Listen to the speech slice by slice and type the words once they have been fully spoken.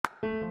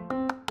Hi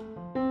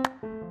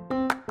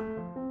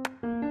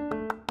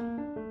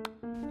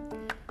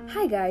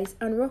guys,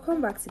 and welcome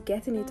back to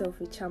Getting It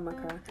Off with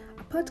Chamaka,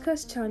 a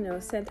podcast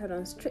channel centered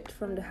on straight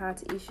from the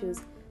heart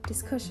issues,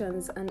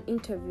 discussions and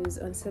interviews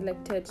on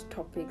selected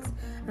topics,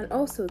 and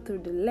also through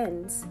the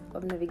lens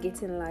of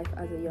navigating life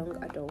as a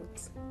young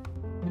adult.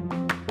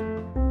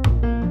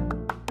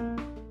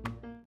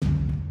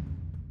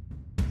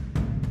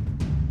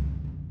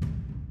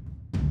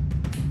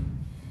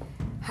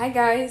 Hi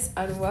guys,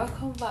 and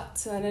welcome back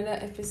to another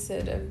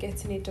episode of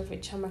Getting It Off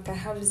with Chamaka.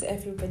 How is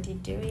everybody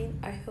doing?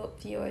 I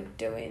hope you are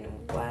doing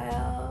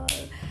well.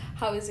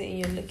 How is it in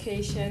your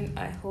location?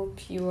 I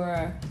hope you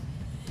are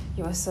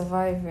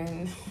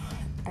surviving.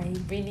 I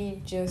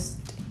really just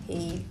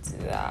hate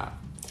that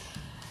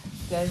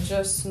there's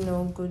just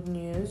no good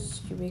news.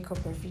 You wake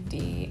up every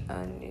day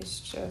and it's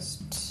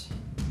just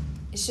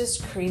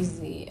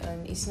crazy,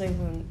 and it's not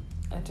even,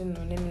 I don't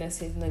know, let me not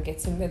say it's not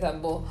getting better,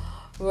 but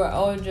we're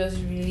all just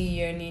really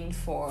yearning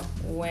for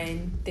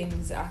when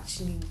things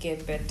actually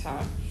get better.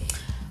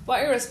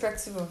 But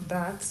irrespective of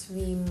that,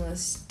 we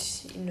must,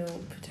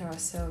 put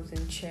ourselves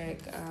in check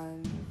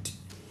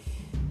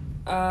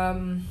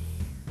and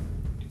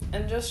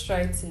just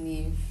try to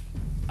live.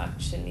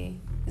 Actually,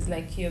 it's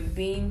like you're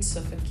being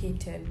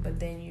suffocated, but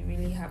then you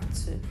really have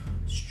to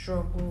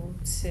struggle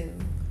to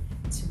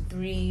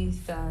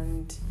breathe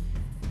and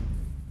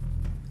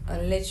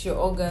let your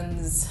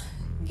organs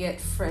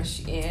get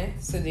fresh air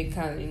so they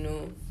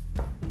can,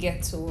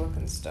 get to work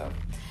and stuff.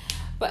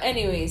 But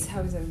anyways,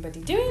 how is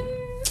everybody doing?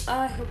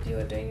 I hope you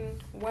are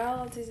doing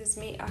well. This is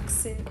me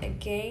asking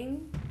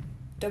again.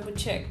 Double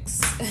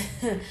checks.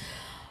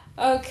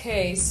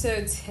 Okay,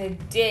 so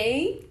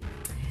today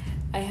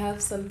I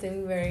have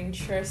something very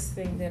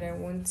interesting that I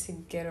want to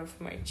get off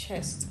my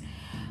chest.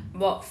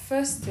 But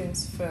first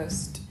things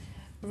first,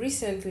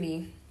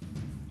 recently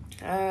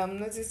I'm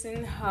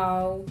noticing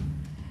how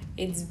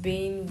it's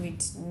been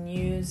with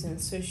news and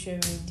social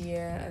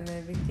media and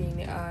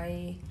everything.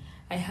 I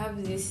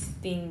have this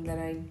thing that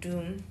I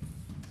do.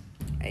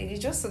 It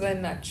just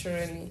started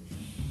naturally.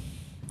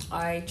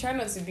 I try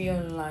not to be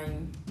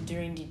online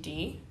during the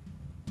day.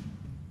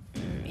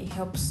 It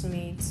helps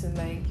me to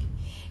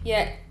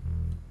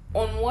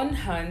on one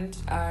hand,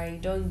 I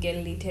don't get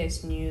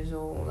latest news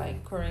or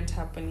current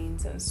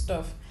happenings and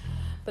stuff.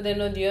 But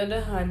then on the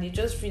other hand, it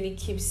just really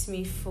keeps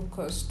me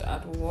focused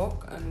at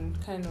work and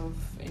kind of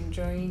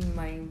enjoying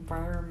my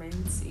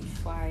environment,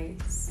 if I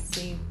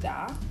say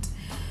that.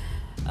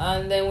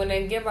 And then when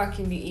I get back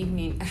in the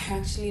evening, I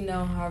actually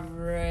now have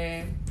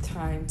rare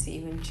time to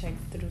even check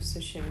through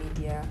social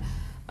media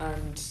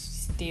and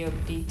stay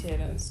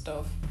updated and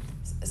stuff.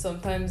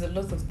 Sometimes a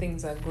lot of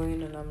things are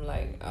going on. I'm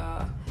like,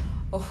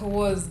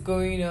 what's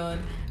going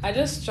on? I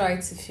just try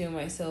to fill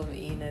myself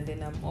in and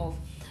then I'm off.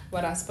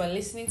 But as per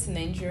listening to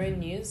Nigerian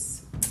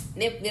news,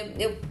 nope.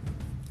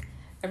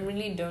 I'm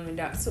really done with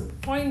that. So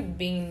point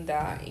being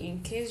that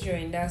in case you're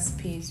in that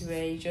space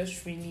where you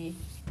just really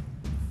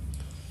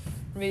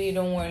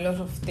don't want a lot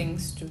of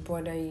things to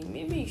bother you,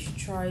 maybe you should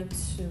try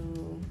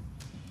to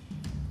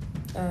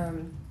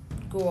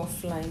go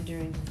offline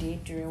during the day,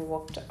 during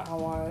worked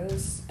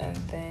hours, and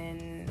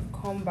then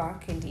come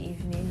back in the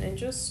evening and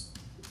just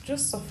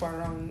surf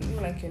around.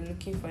 Not like you're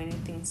looking for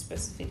anything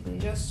specifically,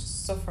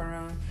 just surf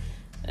around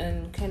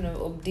and kind of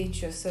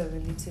update yourself a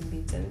little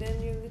bit, and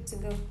then you're good to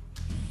go.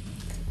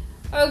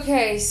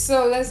 Okay,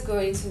 so let's go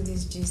into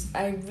this gist.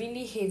 I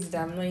really hate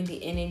that I'm not in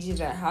the energy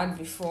that I had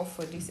before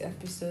for this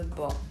episode,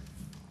 but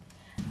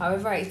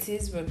however it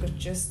is, we're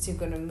just still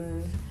gonna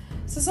move.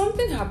 So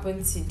something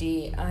happened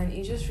today and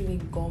it just really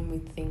got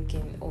me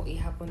thinking, it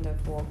happened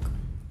at work.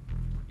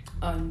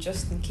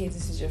 Just in case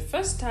this is your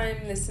first time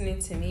listening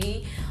to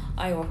me,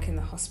 I work in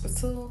the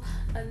hospital,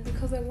 and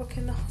because I work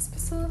in the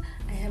hospital,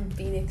 I have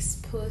been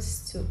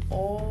exposed to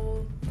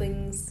all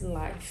things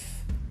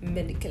life,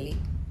 medically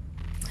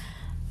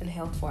and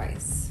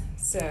health-wise.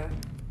 So,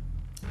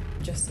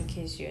 just in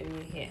case you're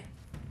new here.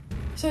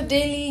 So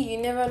daily, you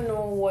never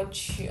know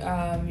what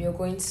you're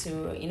going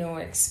to,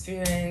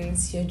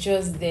 experience. You're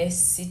just there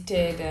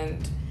seated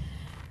and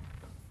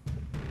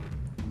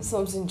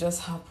something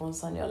just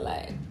happens and you're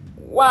like,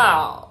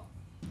 wow,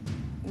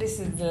 this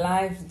is the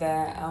life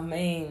that I'm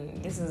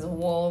in. This is the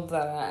world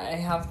that I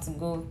have to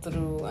go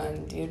through,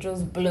 and you're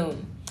just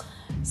blown.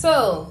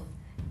 So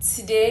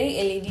today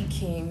a lady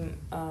came,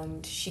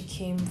 and she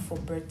came for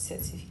birth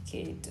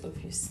certificate,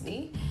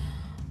 obviously.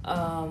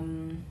 But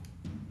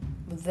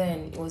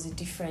then it was a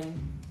different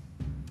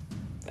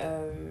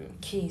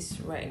case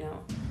right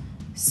now.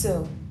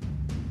 So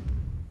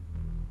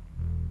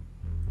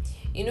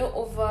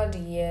over the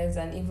years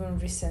and even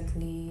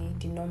recently,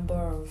 the number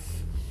of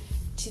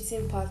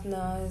cheating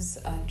partners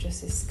are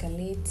just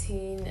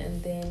escalating,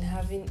 and then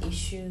having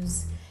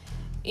issues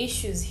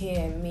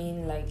here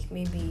mean like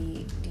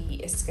maybe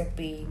the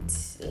escapade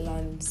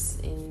lands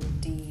in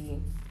the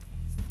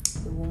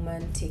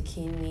woman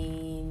taking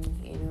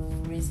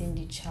in, raising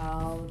the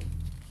child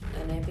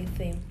and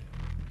everything.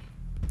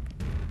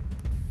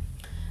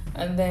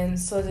 And then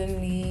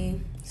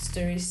suddenly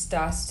story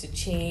starts to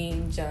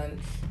change, and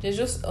there's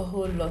just a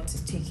whole lot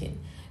to take in.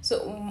 So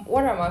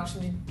what I'm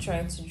actually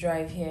trying to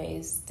drive here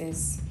is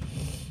this.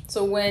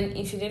 So when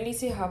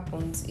infidelity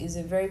happens, is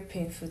a very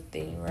painful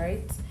thing,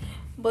 right?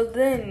 But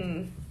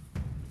then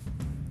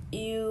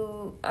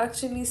you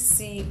actually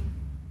see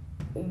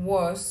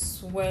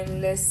worse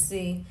when, let's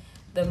say,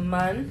 the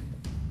man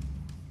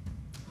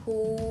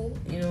who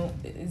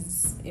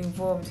is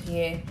involved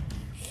here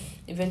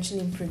eventually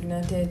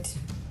impregnated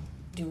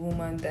the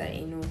woman that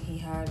he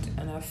had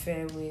an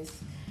affair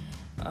with,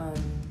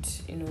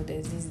 and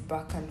there's this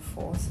back and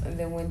forth. And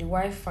then when the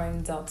wife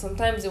finds out,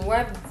 sometimes the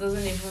wife doesn't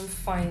even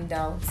find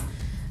out,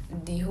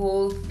 the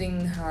whole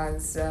thing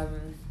has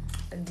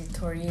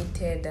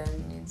deteriorated,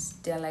 and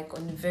they're like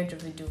on the verge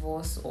of a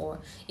divorce. Or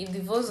if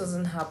divorce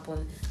doesn't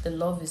happen, the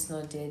love is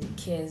not there,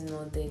 the care is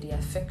not there, the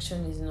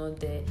affection is not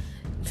there,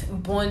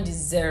 bond is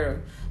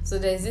zero. So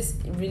there's this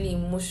really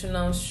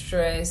emotional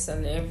stress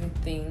and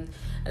everything.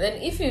 And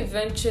then if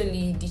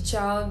eventually the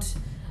child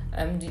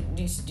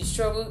the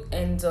struggle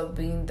ends up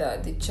being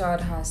that the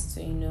child has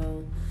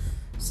to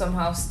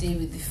somehow stay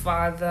with the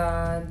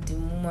father, the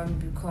woman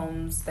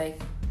becomes like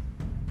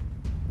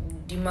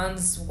the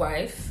man's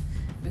wife,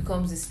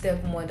 becomes a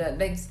stepmother.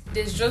 Like,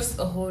 there's just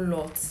a whole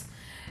lot.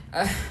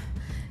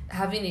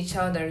 Having a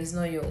child that is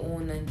not your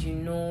own,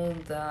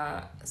 and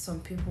that some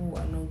people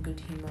are not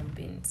good human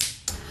beings.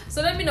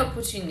 So let me not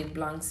put you in a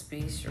blank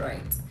space,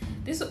 right?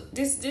 This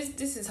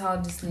is how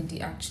this lady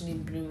actually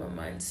blew my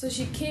mind. So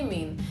she came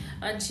in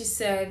and she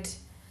said,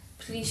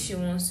 please, she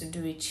wants to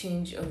do a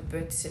change of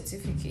birth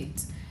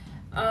certificate.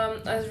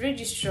 As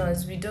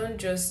registrars, we don't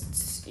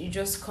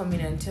just come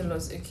in and tell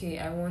us, okay,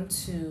 I want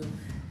to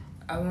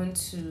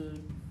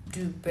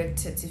do birth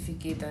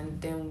certificate,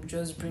 and then we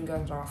just bring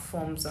out our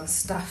forms and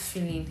start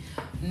filling.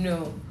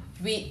 No,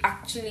 we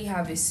actually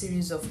have a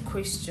series of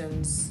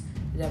questions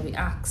that we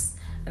ask.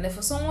 And then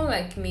for someone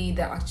like me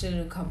that actually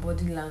look at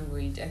body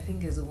language, I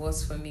think it's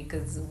worse for me,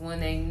 because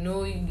when I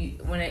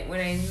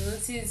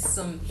notice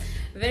some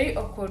very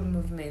awkward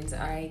movements,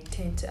 I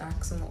tend to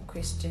ask some more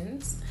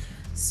questions.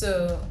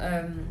 So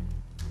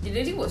the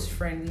lady was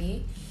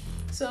friendly.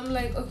 So I'm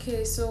like,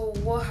 okay, so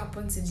what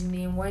happened to the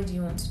name? Why do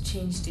you want to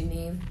change the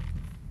name?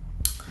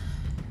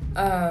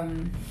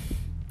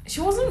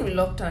 She wasn't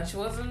reluctant. She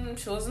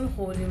wasn't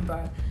holding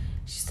back.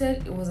 She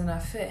said it was an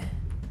affair.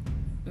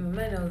 In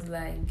my mind, I was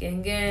like,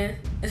 gang. It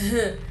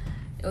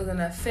was an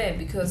affair,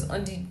 because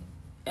on the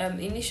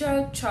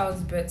initial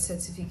child's birth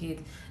certificate,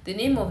 the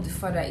name of the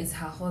father is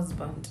her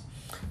husband,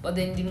 but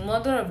then the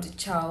mother of the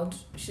child,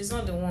 she's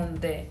not the one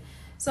there.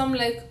 So I'm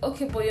like,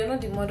 okay, but you're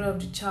not the mother of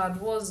the child.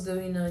 What's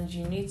going on?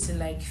 You need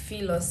to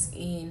fill us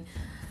in.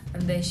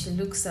 And then she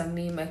looks at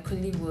me. My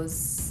colleague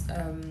was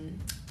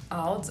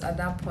out at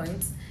that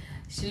point.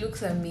 She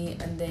looks at me,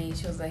 and then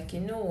she was like,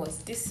 you know what?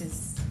 This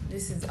is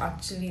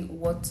actually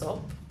what's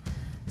up.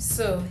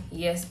 So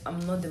yes, I'm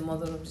not the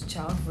mother of the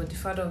child, but the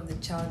father of the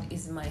child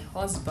is my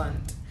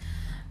husband.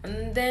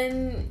 And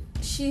then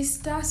she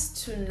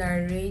starts to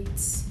narrate,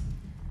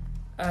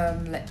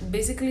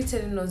 basically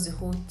telling us the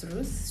whole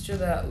truth, so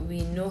that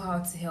we know how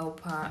to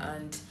help her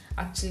and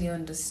actually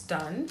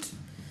understand.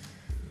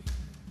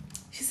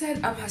 She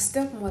said, I'm her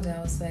stepmother.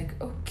 I was like,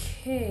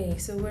 okay,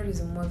 so where is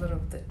the mother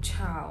of the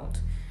child?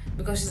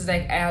 Because she's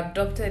like, I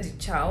adopted the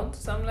child.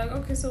 So I'm like,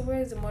 okay, so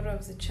where is the mother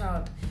of the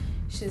child?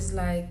 She's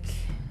like,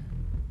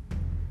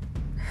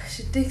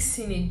 she takes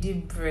in a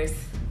deep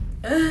breath.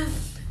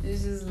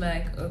 This is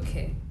like,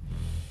 okay.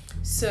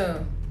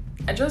 So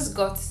I just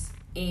got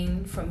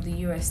in from the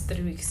US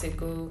 3 weeks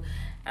ago,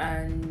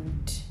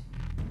 and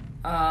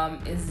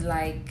it's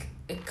like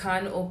a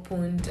can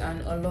opened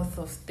and a lot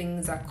of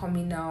things are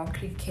coming out,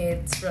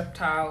 crickets,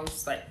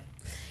 reptiles. Like,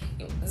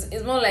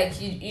 it's more like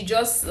you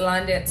just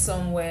landed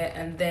somewhere,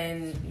 and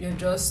then you're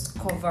just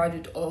covered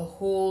with a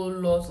whole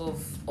lot of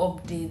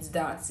updates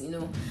that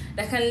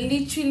that can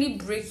literally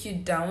break you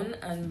down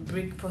and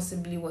break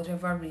possibly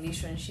whatever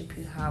relationship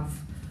you have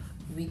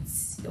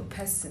with your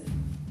person.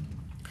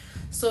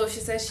 So she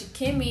said she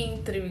came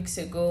in 3 weeks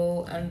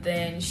ago, and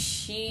then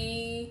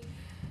she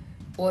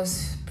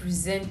was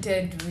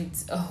presented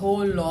with a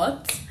whole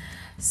lot.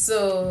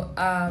 So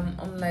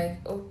I'm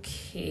like,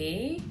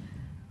 okay.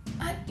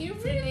 I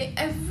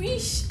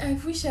wish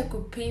I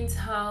could paint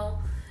how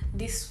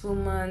this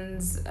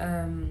woman's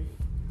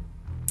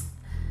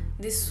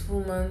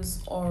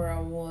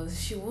aura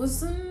was. She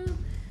was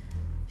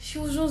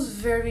just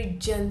very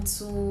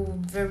gentle,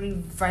 very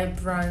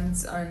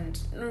vibrant, and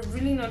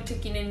really not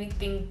taking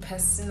anything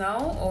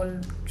personal or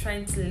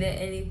trying to let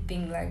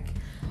anything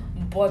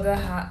bother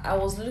her. I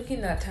was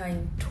looking at her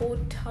in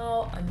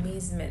total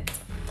amazement.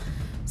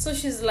 So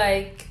she's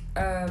like,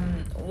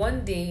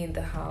 one day in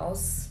the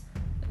house,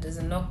 there's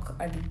a knock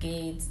at the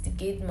gate. The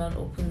gate man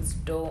opens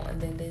the door,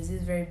 and then there's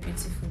this very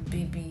beautiful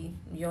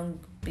young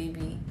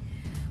baby.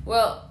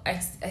 Well, I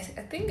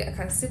think I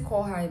can still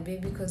call her a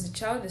baby because the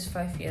child is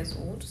 5 years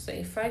old. So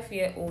a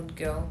 5-year-old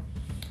girl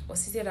was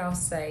seated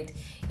outside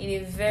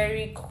in a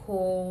very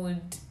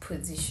cold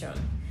position.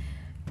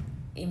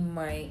 In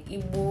my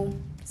Igbo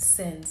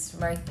sense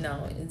right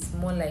now. It's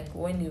more like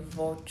when a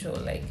vulture,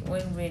 like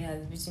when rain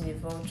has beaten a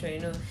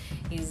vulture,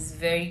 is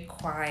very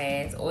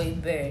quiet, or a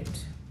bird.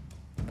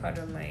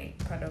 Pardon my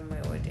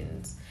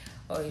wordings,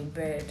 or a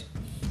bird,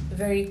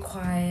 very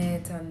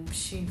quiet and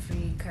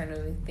shivery kind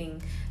of a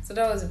thing. So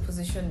that was the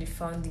position they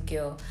found the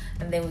girl,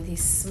 and then with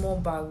his small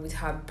bag with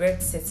her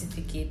birth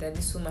certificate that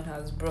this woman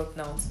has brought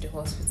now to the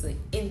hospital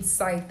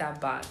inside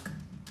that bag.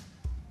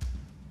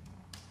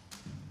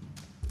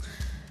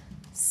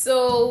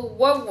 So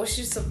what was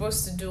she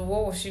supposed to do?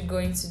 What was she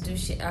going to do?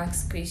 She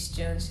asked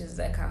questions. She's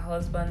like, her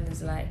husband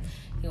is like,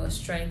 he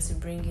was trying to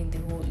bring in the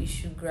whole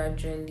issue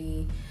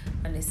gradually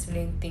and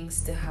explain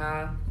things to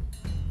her.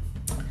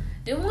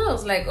 The woman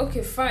was like,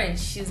 okay, fine,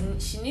 she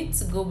needs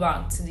to go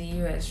back to the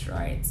US,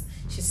 right?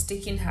 She's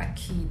taking her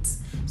kids.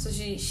 So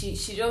she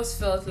just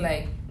felt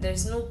like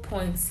there's no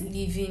point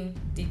leaving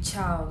the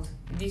child,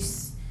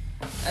 this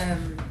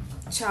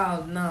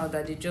child now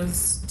that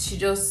she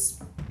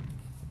just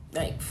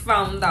like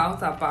found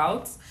out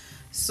about.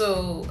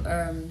 So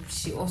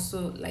she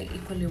also like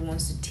equally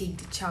wants to take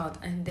the child.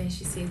 And then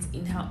she says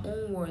in her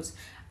own words,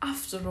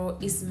 after all,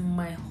 it's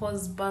my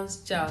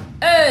husband's child.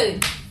 Hey,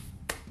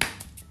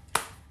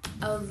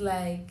 I was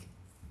like,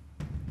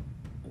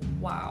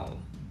 wow.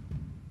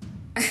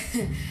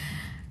 I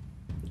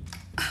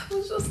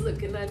was just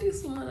looking at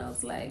this woman. I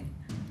was like,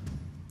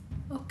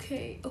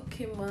 okay,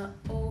 ma,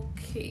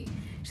 okay.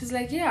 She's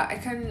like, yeah, I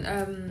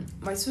can.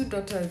 My two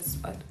daughters,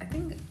 I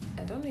don't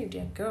know if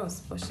they're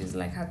girls, but she's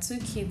like, her two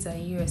kids are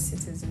US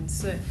citizens,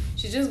 so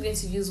she's just going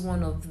to use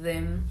one of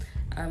them.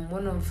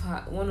 One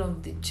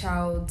of the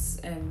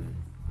child's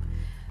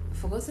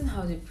forgotten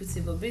how they put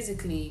it, but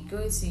basically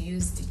going to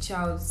use the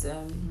child's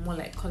more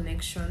like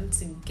connection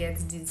to get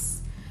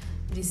this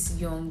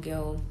young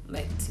girl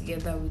like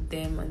together with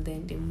them, and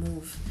then they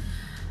move.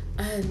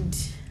 And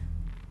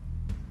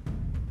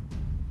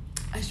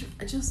I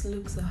just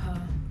looked at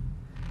her.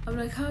 I'm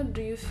like, how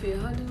do you feel?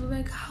 How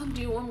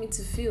do you want me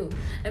to feel?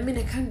 I mean,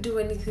 I can't do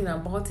anything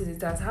about it.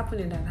 It has happened.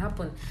 It has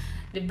happened.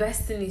 The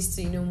best thing is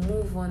to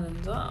move on.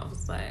 And I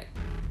was like,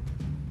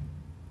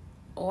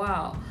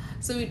 wow.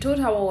 So we told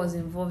her what was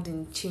involved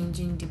in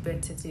changing the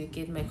birth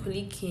certificate. My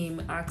colleague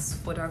came,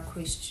 asked further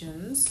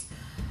questions,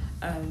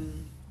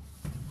 and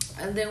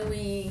then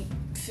we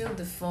filled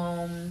the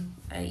form.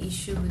 I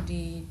issued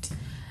it.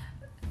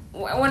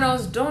 When I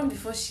was done,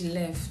 before she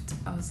left,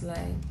 I was like,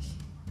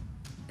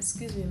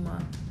 excuse me, ma,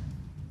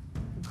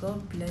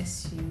 God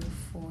bless you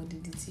for the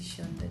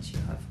decision that you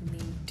have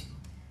made.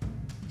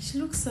 She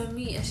looks at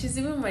me, and she's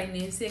even my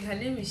namesake. Her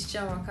name is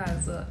Chamaka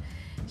as well.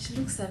 She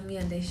looks at me,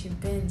 and then she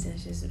bends, and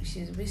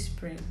she's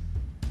whispering.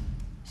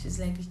 She's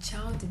like, the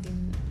child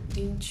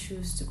didn't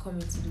choose to come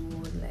into the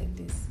world like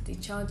this. The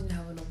child didn't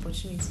have an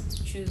opportunity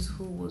to choose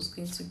who was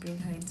going to bring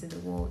her into the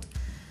world.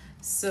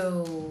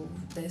 So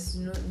there's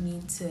no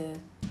need to,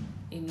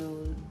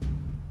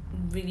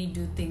 really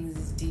do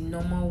things the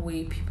normal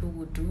way people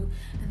would do.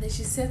 And then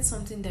she said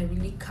something that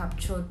really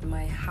captured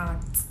my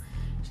heart.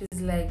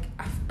 She's like,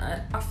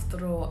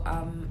 after all,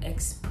 I'm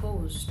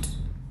exposed,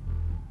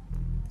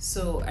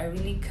 so I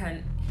really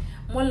can't,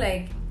 more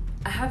like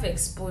I have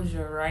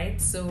exposure,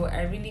 right? So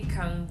I really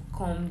can't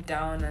calm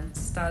down and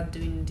start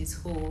doing this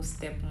whole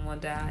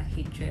stepmother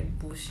hatred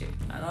bullshit.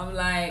 And I'm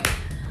like,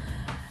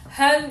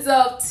 hands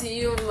up to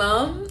you,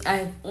 mom.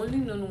 I've only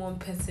known one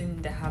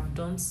person that have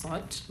done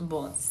such,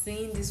 but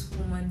seeing this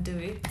woman do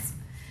it,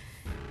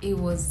 it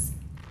was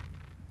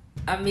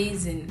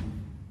amazing.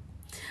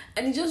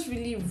 And it just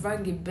really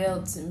rang a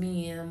bell to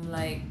me, and I'm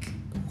like,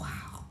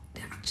 wow,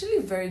 they're actually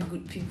very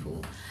good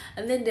people.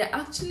 And then there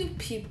are actually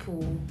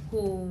people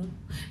who,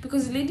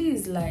 because the lady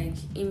is like,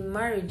 in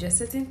marriage, there are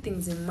certain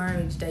things in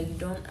marriage that you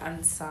don't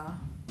answer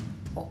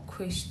or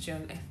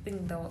question. I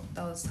think that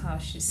was how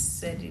she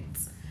said it.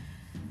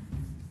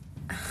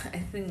 I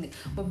think,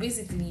 but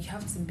basically you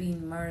have to be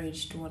in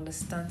marriage to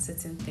understand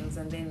certain things,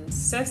 and then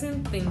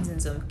certain things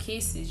in some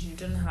cases you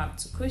don't have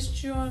to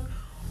question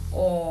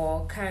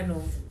or kind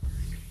of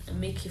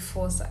make a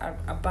fuss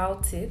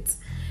about it,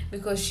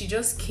 because she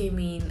just came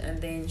in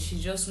and then she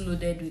just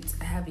loaded with,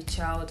 I have a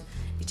child.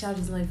 The child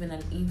is not even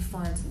an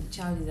infant. The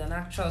child is an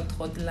actual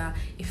toddler,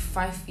 a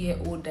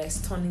 5-year-old that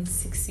is turning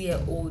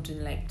 6-year-old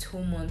in like 2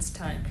 months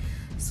time.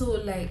 So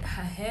like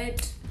her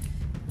head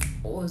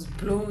was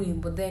blowing,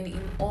 but then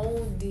in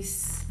all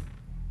these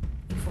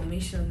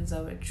informations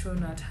that were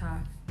thrown at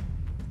her,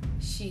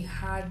 she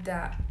had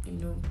that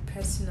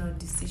personal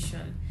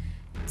decision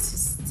to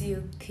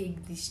still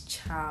take this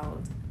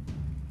child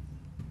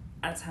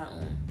as her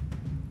own.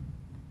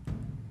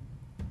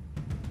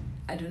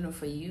 I don't know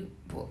for you,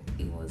 but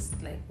it was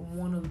like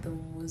one of the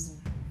most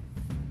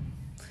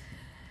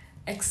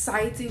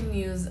exciting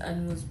news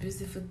and most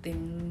beautiful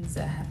things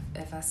I have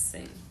ever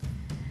seen.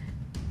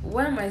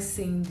 Why am I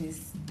saying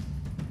this?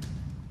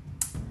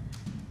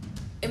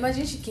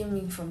 Imagine she came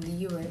in from the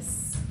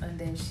US, and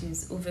then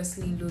she's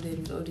obviously loaded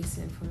with all these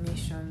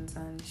information,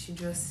 and she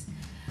just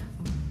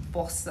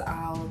busts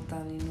out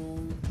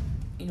and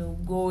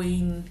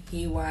going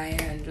haywire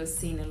and just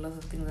saying a lot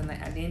of things, and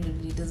like at the end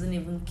of the day doesn't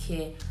even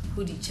care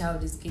who the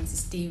child is going to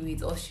stay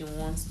with. All she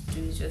wants to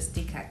do is just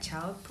take her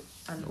child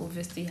and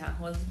obviously her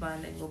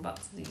husband and go back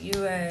to the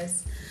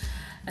US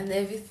and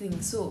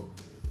everything. So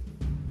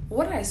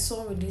what I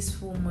saw with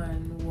this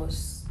woman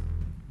was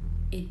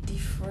a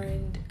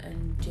different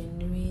and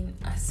genuine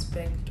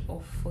aspect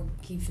of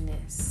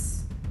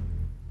forgiveness,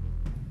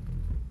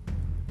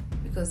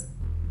 because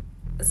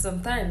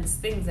sometimes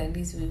things like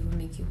this will even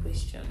make you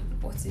question,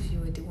 what if you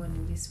were the one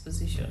in this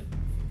position?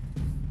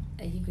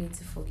 Are you going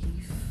to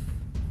forgive?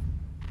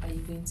 Are you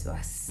going to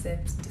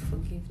accept the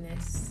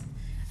forgiveness?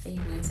 Are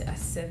you going to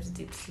accept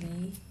the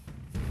plea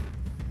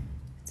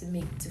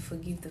to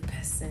forgive the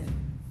person?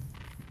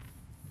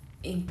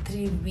 In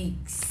 3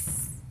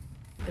 weeks,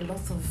 a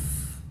lot of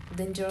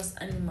dangerous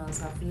animals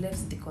have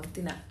left the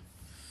container,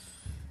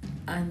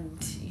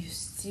 and you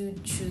still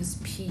choose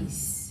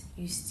peace,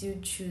 you still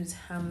choose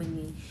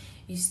harmony,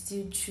 you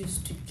still choose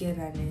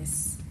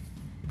togetherness.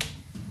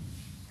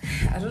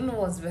 I don't know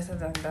what's better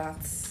than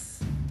that.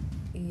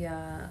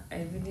 Yeah,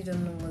 I really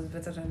don't know what's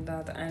better than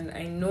that. And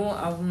I know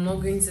I'm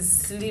not going to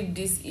sleep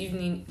this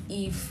evening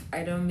if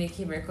I don't make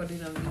a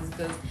recording of this,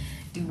 because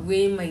the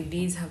way my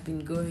days have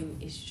been going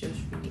is just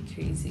really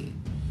crazy.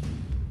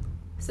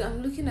 So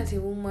I'm looking at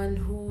a woman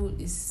who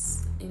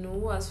is,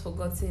 who has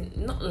forgotten,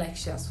 not like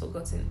she has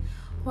forgotten,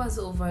 who has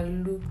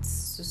overlooked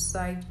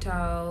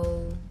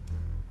societal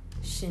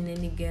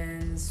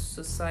shenanigans,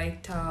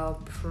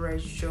 societal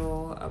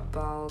pressure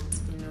about,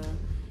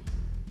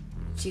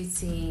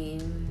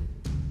 cheating,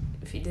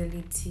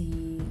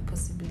 fidelity,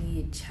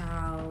 possibly a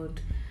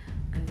child,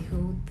 and the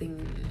whole thing,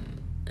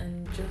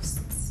 and just,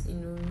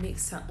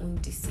 makes her own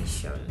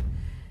decision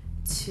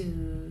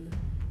to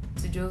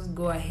just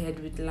go ahead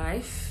with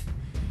life.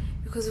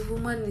 Because the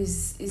woman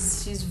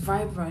she's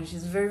vibrant,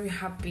 she's very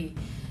happy.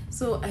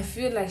 So I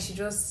feel like she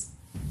just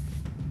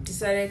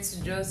decided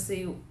to just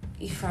say,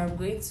 if I'm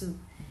going to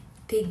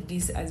take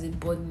this as a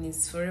burden,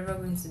 it's forever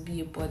going to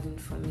be a burden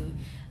for me.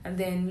 And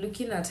then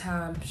looking at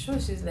her, I'm sure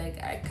she's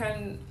like, I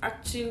can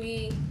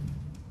actually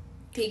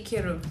take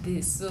care of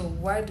this. So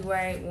why do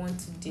I want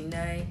to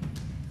deny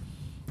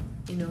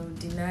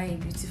a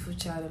beautiful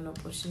child an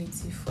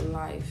opportunity for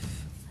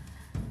life?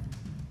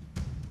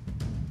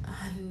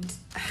 And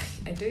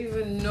I don't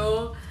even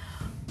know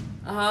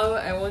how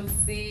I want to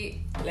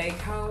say, like,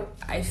 how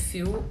I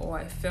feel or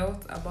I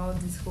felt about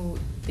this whole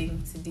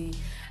thing today.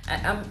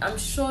 I'm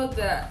sure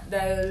that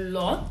there are a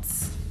lot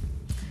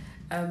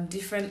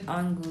different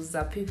angles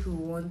that people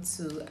want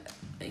to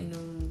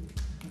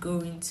go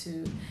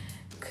into,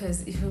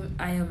 because even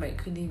I and my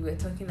colleague were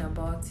talking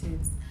about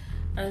it,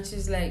 and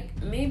she's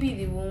like, maybe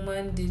the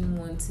woman didn't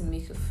want to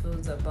make a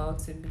fuss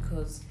about it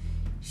because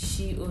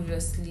she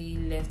obviously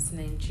left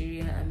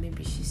Nigeria and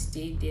maybe she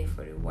stayed there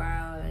for a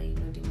while,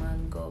 and the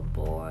man got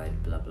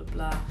bored, blah blah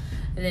blah,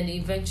 and then it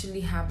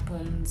eventually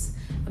happens,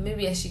 and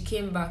maybe as she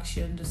came back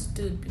she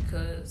understood,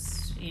 because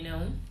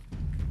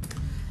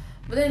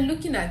but then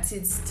looking at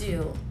it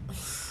still,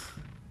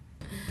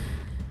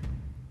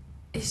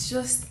 it's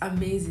just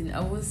amazing.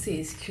 I won't say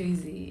it's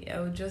crazy, I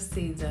would just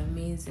say it's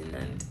amazing,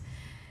 and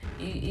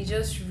it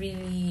just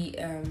really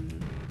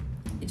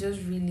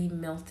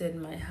melted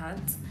my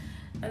heart.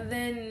 And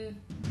then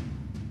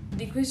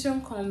the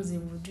question comes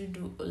in, would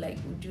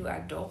you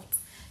adopt?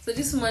 So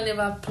this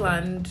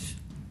woman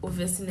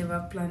obviously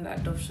never planned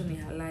adoption in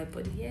her life,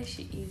 but here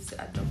she is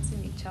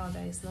adopting a child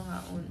that is not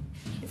her own.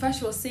 In fact,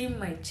 she was saying,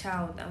 my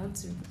child, I want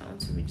to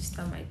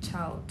register my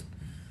child.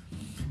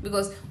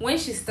 Because when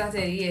she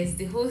started, yes,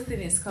 the whole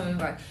thing is coming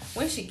back.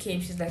 When she came,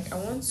 she's like, I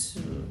want to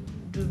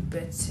do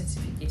birth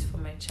certificate for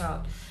my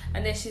child.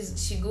 And then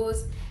she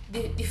goes,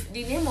 the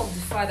name of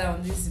the father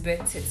on this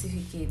birth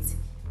certificate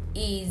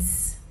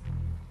is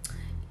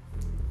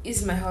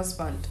my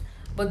husband,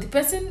 but the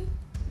person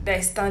that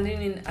is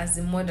standing in as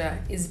the mother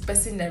is the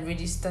person that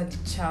registered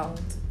the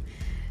child.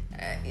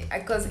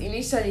 Because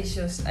initially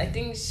I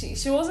think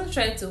she wasn't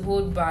trying to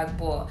hold back,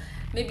 but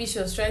maybe she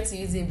was trying to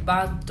use a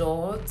back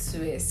door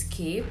to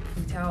escape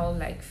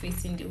without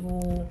facing the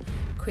whole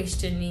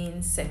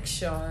questioning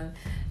section.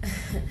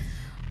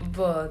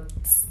 But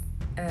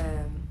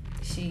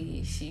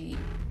she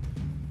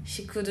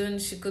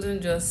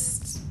couldn't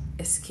just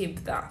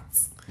escape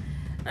that.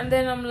 And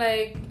then I'm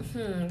like,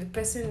 the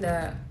person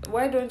that,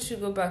 why don't you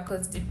go back?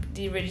 Because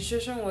the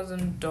registration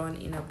wasn't done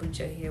in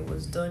Abuja here, it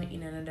was done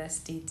in another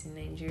state in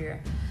Nigeria.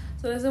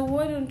 So I said,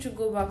 why don't you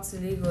go back to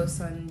Lagos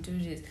and do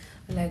this?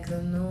 Like,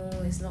 no,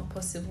 it's not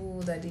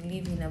possible that they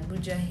live in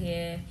Abuja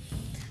here.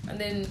 And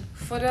then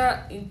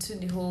further into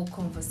the whole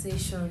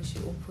conversation, she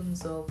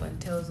opens up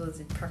and tells us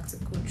the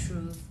practical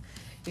truth.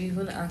 We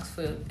even ask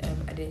for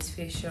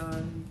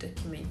identification,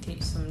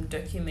 some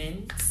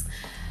documents.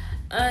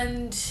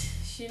 And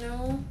she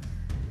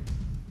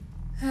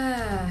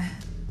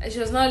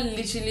was not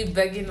literally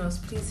begging us,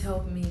 please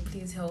help me,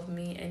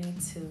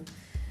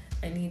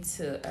 I need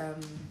to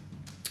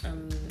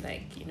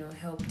like,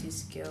 help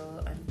this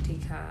girl and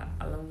take her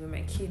along with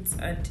my kids.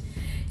 And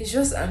it's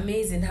just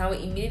amazing how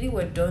immediately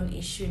we're done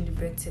issuing the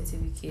birth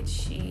certificate,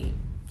 she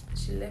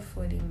left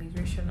for the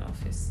immigration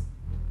office.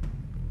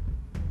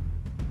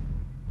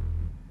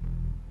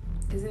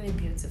 Isn't it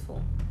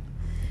beautiful?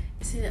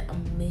 Isn't it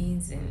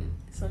amazing?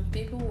 Some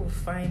people will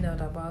find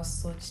out about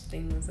such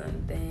things,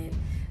 and then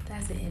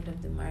that's the end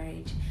of the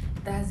marriage.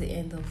 That's the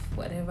end of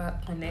whatever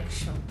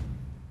connection.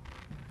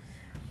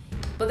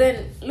 But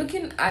then,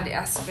 looking at the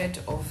aspect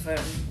of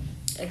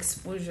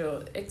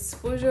exposure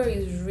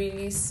is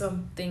really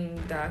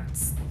something that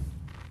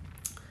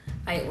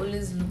I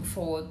always look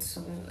forward to,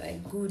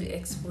 like good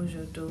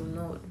exposure though,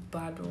 not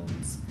bad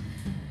ones.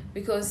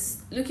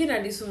 Because looking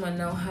at this woman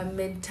now, her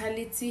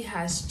mentality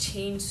has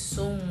changed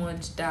so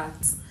much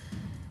that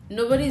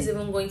nobody is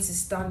even going to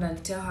stand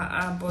and tell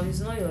her, but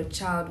it's not your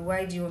child,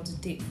 why do you want to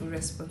take full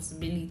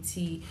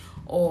responsibility?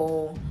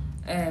 Or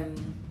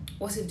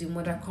what if the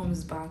mother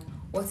comes back?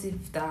 What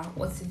if that?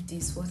 What if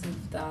this? What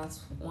if that?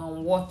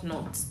 And what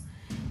not?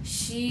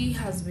 She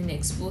has been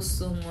exposed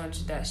so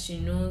much that she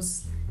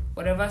knows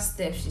whatever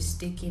step she's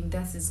taking,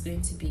 that is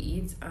going to be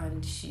it,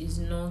 and she's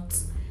not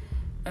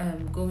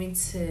going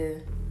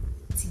to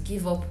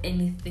give up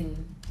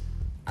anything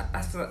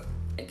after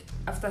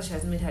she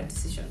has made her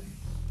decision.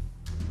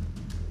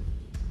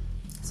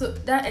 So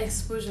that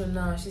exposure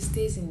now, she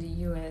stays in the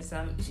US,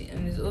 and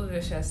it's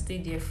obvious she has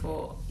stayed there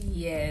for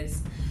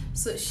years.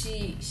 So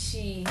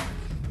she's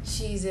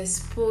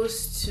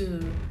exposed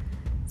to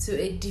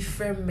a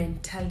different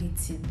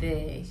mentality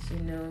there.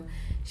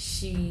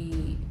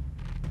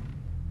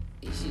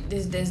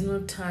 There's no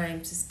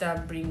time to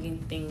start bringing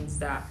things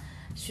that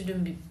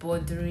shouldn't be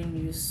bothering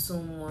you so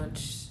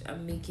much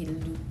and make it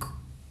look,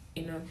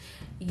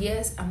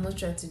 yes, I'm not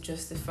trying to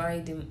justify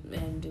the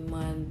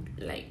man,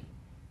 like,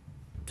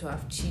 to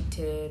have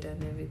cheated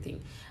and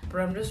everything,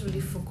 but I'm just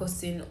really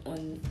focusing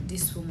on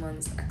this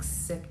woman's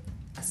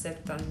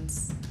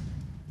acceptance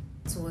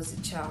towards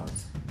the child.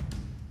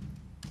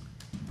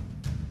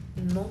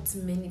 Not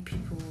many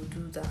people will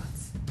do that.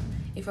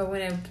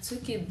 When I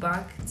took it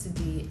back to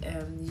the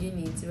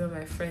unit where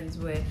my friends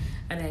were,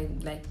 and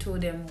I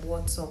told them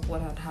what's up,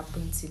 what had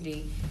happened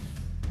today,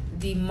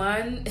 the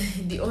man,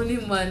 the only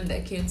man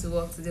that came to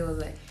work today was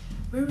like,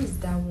 where is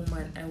that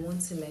woman? I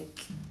want to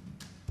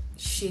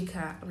shake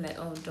her. I'm like,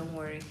 oh, don't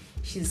worry,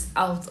 she's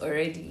out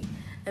already.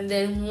 And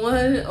then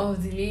one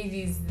of the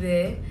ladies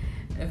there,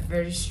 a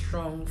very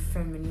strong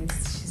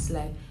feminist, she's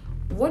like,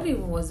 what if it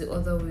was the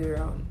other way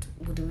around?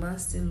 Would the man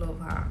still love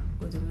her?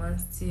 Would the man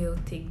still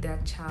take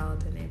that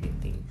child and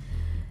everything?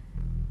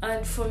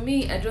 And for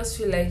me, I just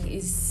feel like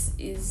it's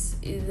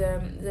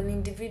an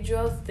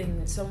individual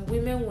thing. Some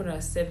women would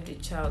accept the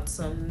child.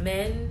 Some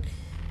men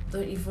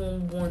don't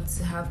even want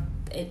to have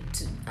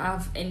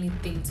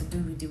anything to do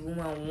with the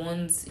woman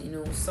once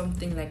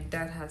something like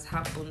that has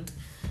happened,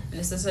 and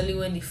especially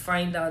when they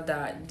find out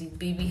that the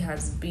baby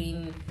has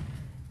been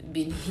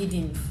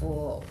hidden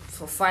for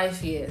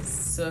 5 years.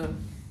 So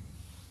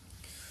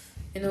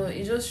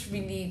it just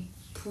really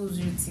pulls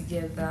you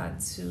together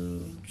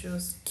to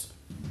just,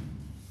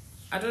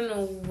 I don't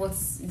know what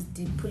is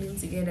the pulling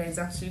together is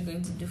actually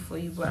going to do for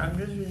you, but I'm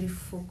just really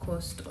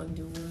focused on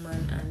the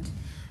woman and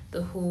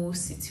the whole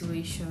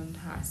situation,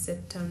 her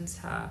acceptance,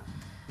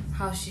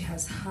 how she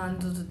has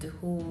handled the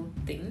whole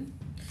thing.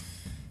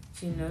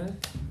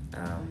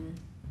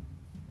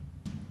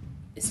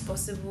 It's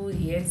possible,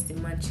 yes, the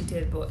man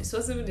cheated, but it's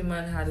possible the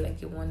man had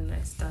a one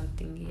night stand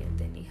thingy, and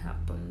then it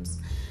happens.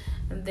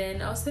 And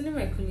then I was telling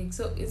my colleague,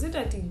 so is it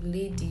that the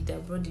lady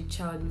that brought the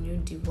child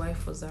knew the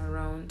wife was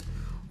around,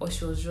 or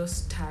she was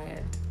just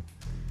tired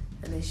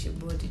and then she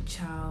brought the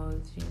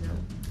child?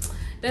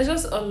 There's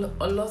just a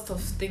lot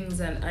of things,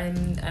 and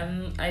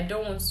I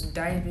don't want to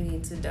dive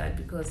into that,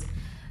 because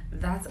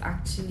that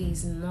actually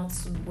is not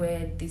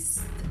where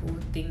this whole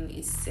thing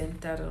is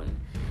centered on.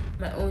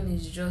 My own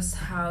is just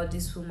how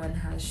this woman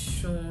has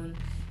shown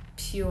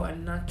pure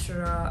and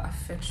natural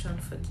affection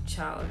for the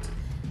child,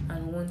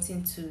 and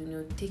wanting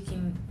to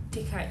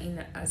take her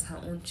in as her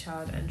own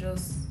child, and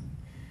just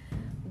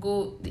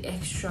go the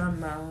extra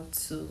mile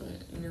to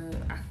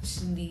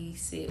actually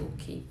say,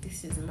 okay,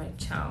 this is my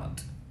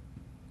child,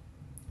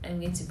 I'm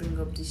going to bring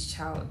up this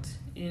child.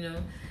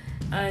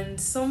 And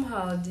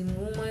somehow the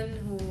woman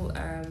who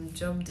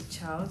jumped the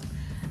child,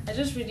 I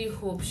just really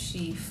hope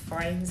she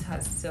finds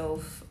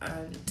herself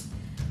and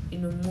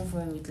move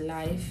on with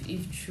life,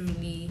 if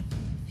truly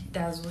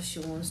that's what she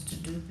wants to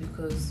do,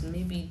 because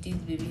maybe this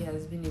baby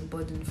has been a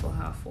burden for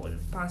her for the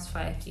past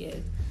 5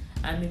 years,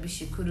 and maybe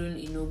she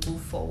couldn't go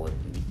forward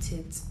with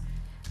it.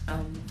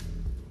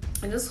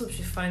 I just hope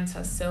she finds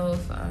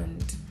herself,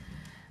 and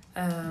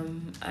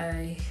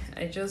I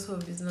just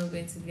hope it's not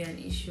going to be an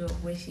issue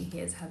of where she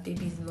hears her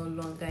baby is no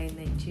longer in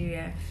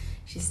Nigeria,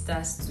 she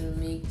starts to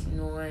make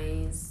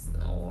noise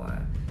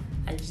or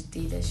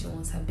agitate that she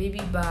wants her baby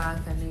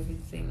back and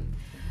everything.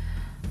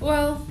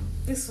 Well,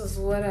 this was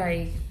what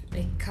I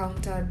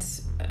encountered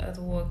at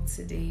work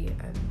today,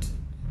 and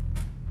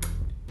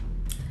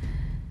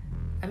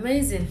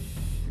amazing.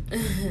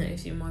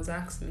 if you must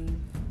ask me.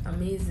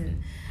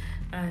 Amazing.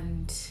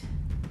 And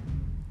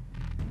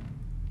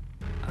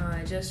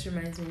it just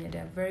reminds me that they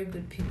are very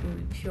good people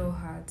with pure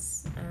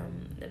hearts.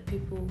 The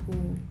people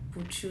who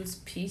would choose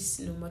peace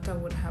no matter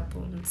what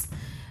happens,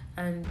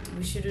 and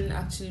we shouldn't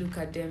actually look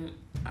at them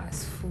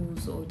as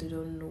fools or they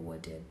don't know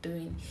what they're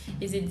doing.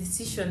 It's a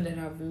decision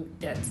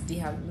that they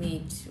have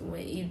made.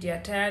 If they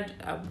are tired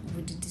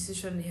with the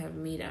decision they have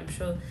made, I'm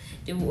sure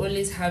they will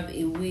always have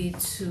a way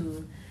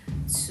to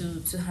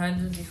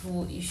handle the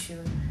whole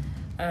issue.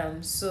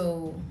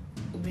 So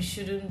we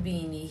shouldn't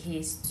be in a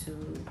haste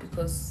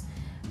because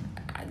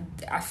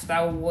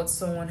after what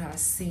someone has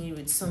seen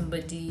with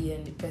somebody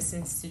and the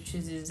person still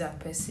chooses that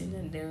person,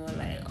 and then we're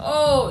like,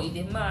 oh,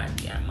 you're mad,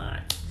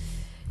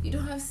 you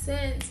don't have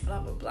sense, blah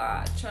blah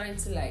blah, trying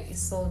to like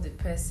insult the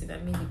person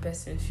and make the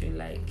person feel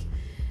like,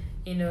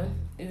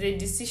 the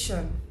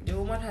decision, the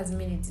woman has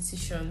made a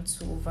decision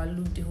to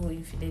overlook the whole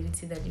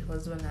infidelity that the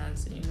husband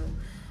has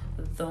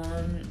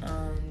done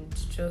and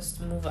just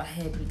move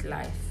ahead with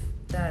life.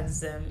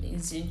 That's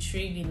it's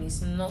intriguing.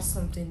 It's not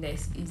something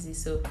that's easy.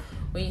 So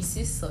when you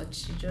see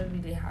such, you don't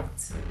really have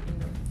to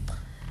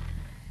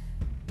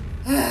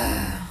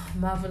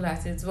marvel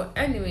at it. But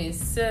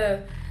anyways,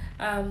 so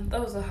that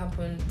was what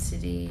happened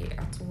today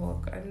at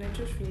work, and I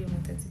just really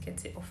wanted to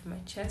get it off my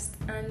chest,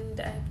 and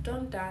I've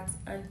done that,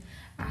 and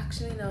I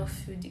actually now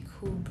feel the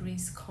cool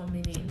breeze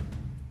coming in.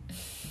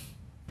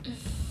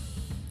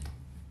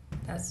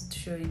 That's to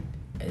show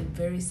a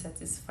very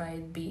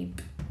satisfied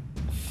babe.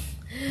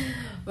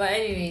 But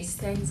anyways,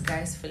 thanks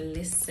guys for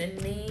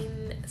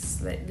listening.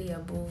 Slightly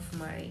above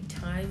my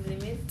time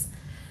limit,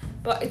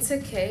 but it's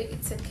okay.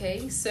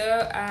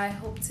 So I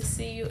hope to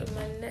see you in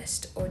my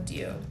next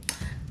audio,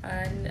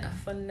 and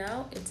for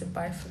now it's a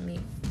bye for me.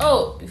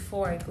 Oh,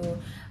 before I go,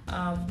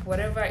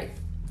 whatever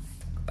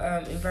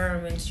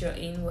environment you're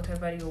in,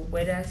 whatever your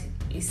weather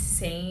is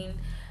saying,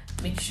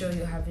 make sure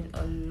you're having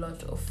a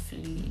lot of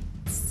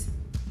fluids.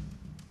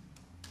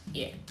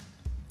 Yeah,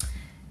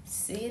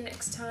 see you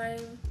next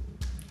time.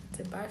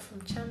 Bye from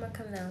Chama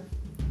Canal.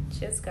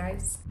 Cheers,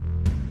 guys.